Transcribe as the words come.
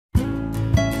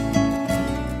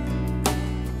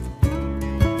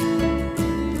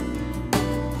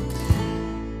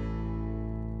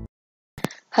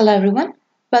Hello everyone,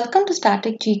 welcome to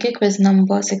Static GK quiz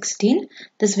number 16.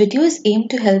 This video is aimed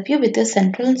to help you with your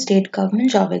central and state government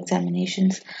job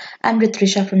examinations. I'm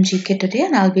Ritrisha from GKToday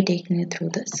and I'll be taking you through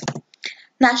this.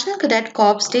 National Cadet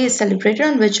Corps Day is celebrated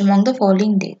on which among the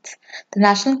following dates? The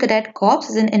National Cadet Corps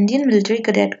is an Indian military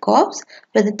cadet corps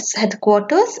with its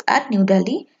headquarters at New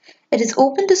Delhi. It is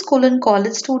open to school and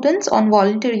college students on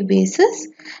voluntary basis.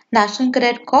 National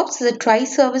Cadet Corps is a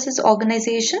tri-services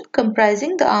organization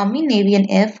comprising the Army, Navy and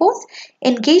Air Force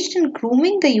engaged in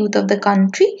grooming the youth of the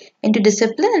country into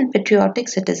disciplined and patriotic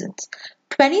citizens.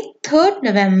 23rd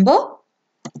November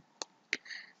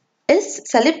is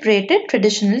celebrated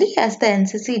traditionally as the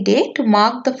NCC Day to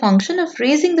mark the function of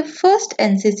raising the first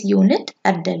NCC unit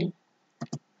at Delhi.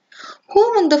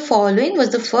 Who among the following was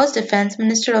the first Defence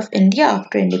Minister of India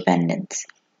after independence?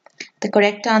 The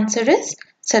correct answer is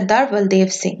Sardar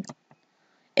Baldev Singh.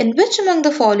 In which among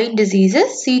the following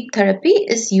diseases seed therapy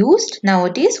is used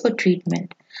nowadays for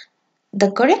treatment?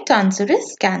 The correct answer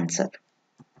is cancer.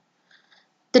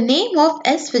 The name of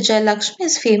S. Vijaya Lakshmi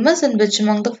is famous in which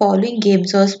among the following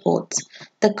games or sports?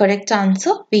 The correct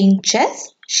answer being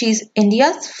chess. She is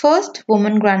India's first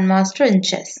woman grandmaster in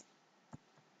chess.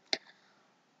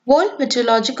 World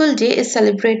Meteorological Day is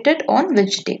celebrated on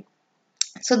which day?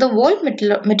 So the World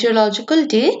Meteorological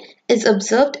Day is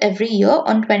observed every year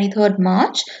on 23rd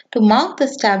March to mark the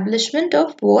establishment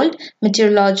of World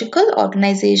Meteorological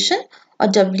Organization or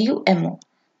WMO.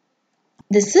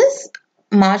 This is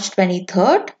March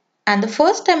 23rd and the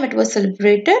first time it was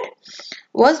celebrated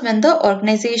was when the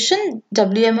organization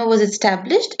WMO was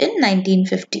established in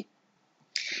 1950.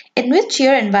 In which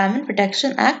year Environment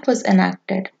Protection Act was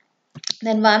enacted? The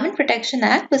Environment Protection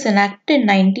Act was enacted in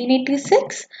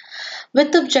 1986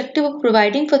 with the objective of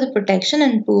providing for the protection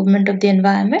and improvement of the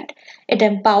environment. It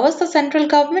empowers the central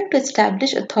government to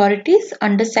establish authorities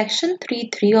under Section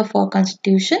 3(3) of our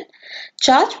Constitution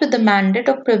charged with the mandate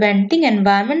of preventing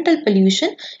environmental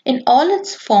pollution in all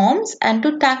its forms and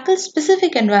to tackle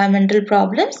specific environmental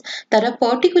problems that are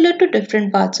particular to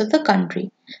different parts of the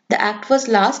country. The Act was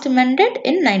last amended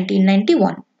in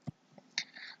 1991.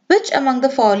 Which among the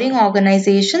following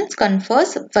organizations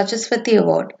confers Vachaswati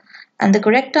Award? And the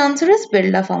correct answer is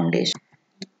Birla Foundation.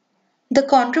 The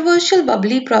controversial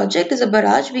Bubbly project is a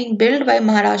barrage being built by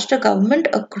Maharashtra government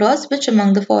across which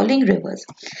among the following rivers?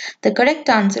 The correct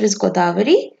answer is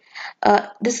Kothari.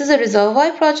 This is a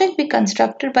reservoir project being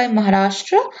constructed by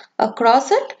Maharashtra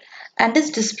across it and is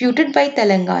disputed by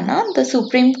Telangana. The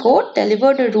Supreme Court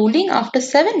delivered a ruling after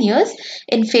 7 years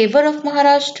in favor of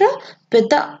Maharashtra with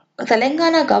the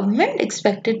Telangana government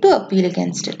expected to appeal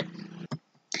against it.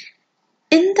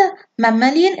 In the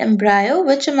mammalian embryo,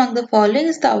 which among the following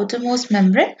is the outermost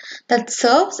membrane that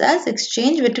serves as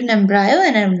exchange between embryo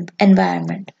and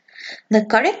environment? The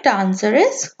correct answer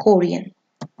is chorion.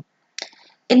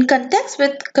 In context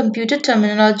with computer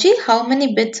terminology, how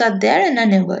many bits are there in a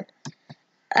nibble?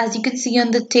 As you can see on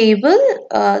the table,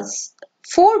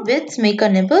 4 bits make a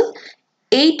nibble,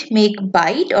 8 make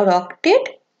byte or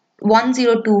octet,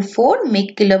 1024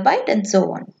 make kilobyte and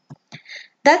so on.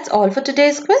 That's all for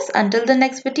today's quiz. Until the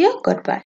next video, goodbye.